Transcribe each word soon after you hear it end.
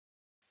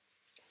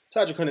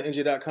Travon King,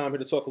 NJ.com, here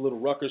to talk a little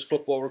Rutgers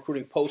football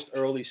recruiting post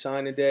early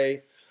signing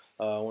day.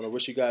 I want to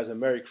wish you guys a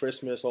Merry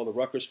Christmas, all the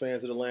Rutgers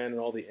fans of the land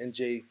and all the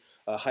NJ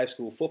high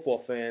school football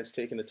fans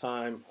taking the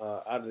time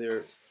out of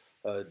their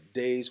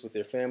days with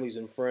their families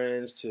and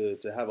friends to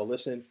have a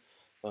listen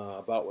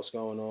about what's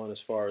going on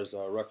as far as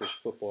Rutgers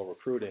football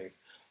recruiting.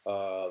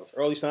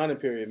 Early signing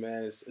period,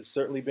 man, it's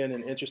certainly been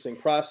an interesting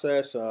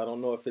process. I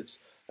don't know if it's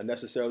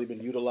necessarily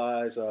been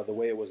utilized the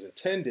way it was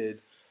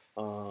intended.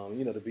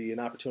 To be an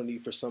opportunity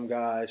for some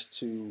guys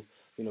to,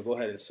 go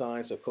ahead and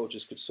sign so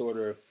coaches could sort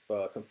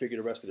of configure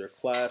the rest of their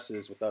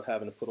classes without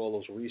having to put all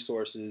those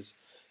resources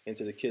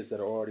into the kids that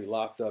are already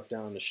locked up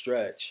down the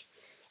stretch.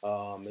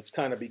 It's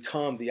kind of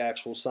become the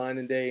actual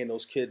signing day, and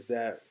those kids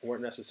that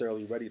weren't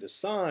necessarily ready to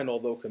sign,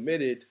 although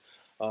committed,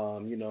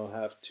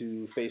 have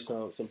to face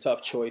some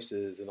tough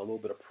choices and a little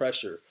bit of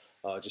pressure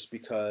just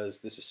because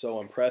this is so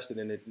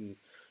unprecedented and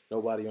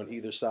nobody on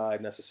either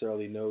side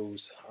necessarily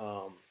knows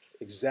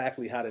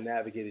exactly how to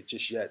navigate it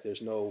just yet.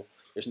 There's no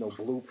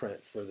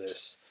blueprint for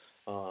this,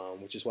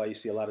 which is why you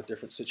see a lot of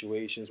different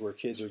situations where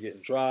kids are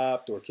getting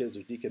dropped or kids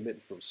are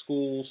decommitting from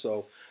school.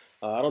 So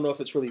I don't know if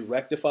it's really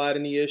rectified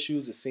any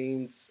issues. It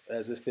seems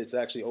as if it's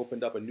actually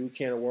opened up a new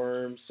can of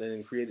worms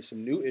and created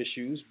some new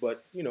issues.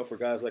 But, for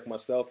guys like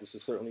myself, this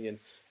is certainly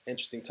an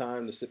interesting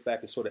time to sit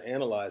back and sort of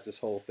analyze this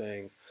whole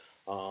thing.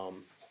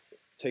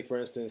 Take, for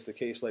instance, the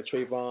case like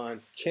Travon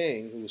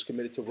King, who was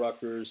committed to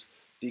Rutgers,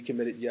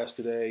 decommitted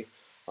yesterday.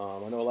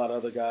 I know a lot of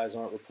other guys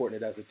aren't reporting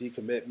it as a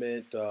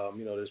decommitment.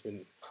 There's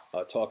been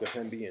talk of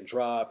him being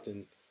dropped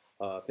and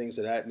things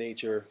of that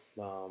nature.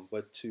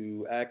 But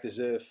to act as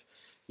if,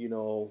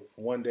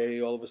 one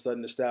day all of a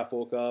sudden the staff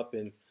woke up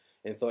and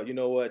thought, you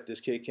know what,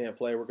 this kid can't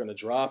play, we're going to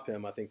drop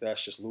him. I think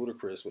that's just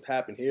ludicrous. What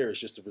happened here is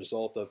just a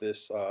result of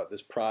this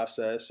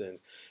process. And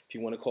if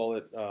you want to call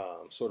it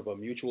sort of a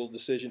mutual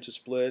decision to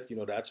split,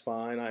 that's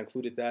fine. I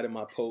included that in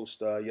my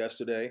post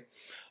yesterday.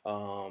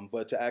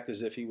 But to act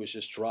as if he was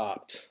just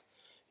dropped,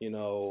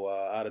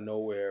 out of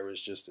nowhere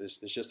is just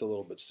a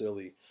little bit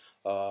silly.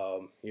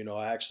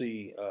 I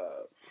actually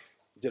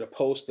did a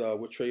post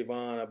with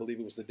Travon, I believe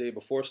it was the day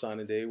before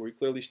signing day, where he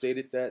clearly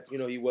stated that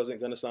he wasn't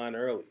going to sign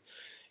early,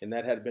 and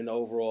that had been the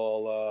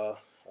overall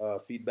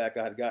feedback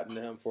I had gotten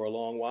to him for a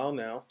long while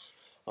now.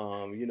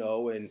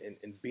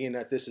 And being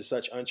that this is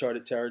such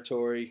uncharted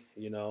territory,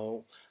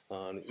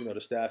 the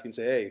staff can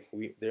say,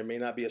 hey, there may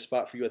not be a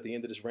spot for you at the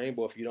end of this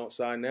rainbow if you don't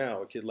sign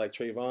now. A kid like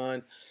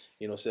Travon,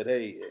 said,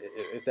 hey,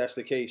 if that's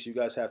the case, you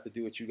guys have to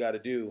do what you got to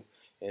do,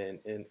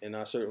 and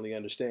I certainly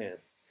understand.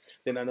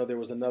 Then I know there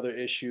was another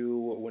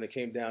issue when it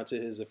came down to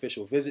his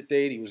official visit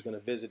date. He was going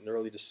to visit in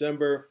early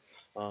December,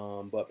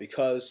 but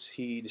because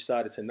he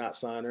decided to not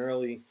sign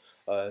early,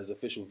 his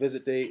official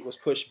visit date was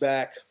pushed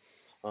back.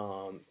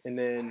 And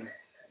then,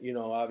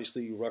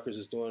 obviously Rutgers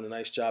is doing a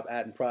nice job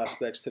adding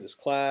prospects to this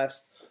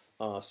class,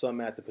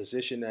 some at the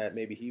position that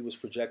maybe he was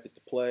projected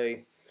to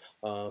play.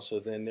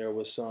 So then there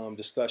was some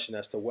discussion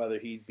as to whether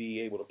he'd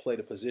be able to play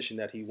the position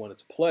that he wanted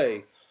to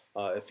play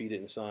if he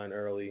didn't sign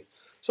early.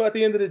 So at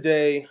the end of the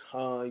day,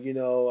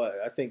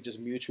 I think just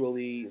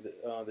mutually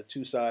the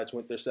two sides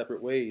went their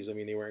separate ways. I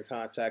mean, they were in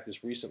contact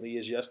as recently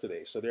as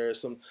yesterday. So there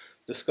is some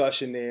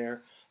discussion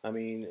there. I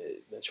mean,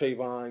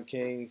 Travon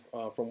King,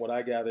 from what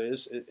I gather,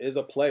 is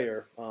a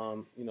player,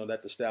 that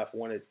the staff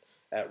wanted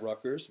at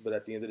Rutgers. But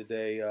at the end of the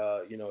day,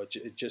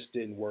 it just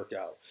didn't work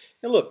out.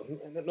 And look,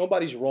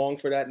 nobody's wrong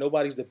for that.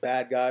 Nobody's the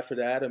bad guy for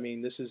that. I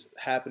mean, this is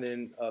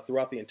happening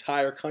throughout the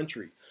entire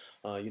country.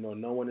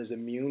 No one is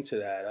immune to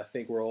that. I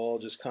think we're all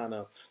just kind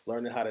of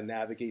learning how to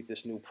navigate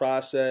this new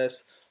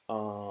process.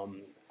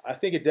 I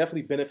think it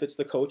definitely benefits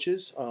the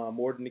coaches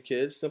more than the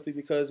kids, simply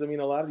because, a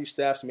lot of these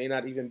staffs may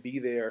not even be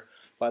there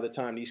by the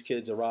time these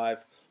kids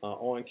arrive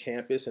on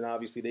campus, and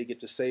obviously they get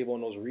to save on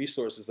those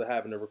resources of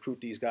having to recruit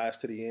these guys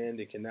to the end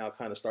and can now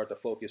kind of start to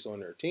focus on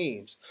their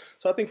teams.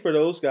 So I think for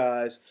those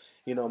guys,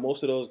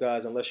 most of those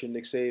guys, unless you're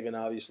Nick Saban,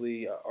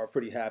 obviously are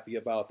pretty happy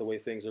about the way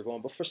things are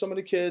going. But for some of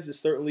the kids, it's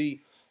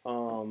certainly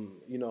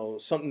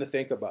something to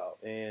think about.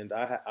 And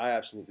I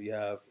absolutely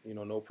have,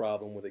 no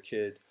problem with a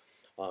kid,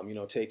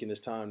 taking his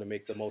time to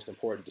make the most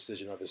important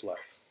decision of his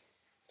life.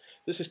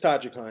 This is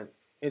Todrick Hunt,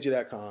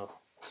 NJ.com,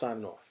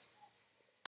 signing off.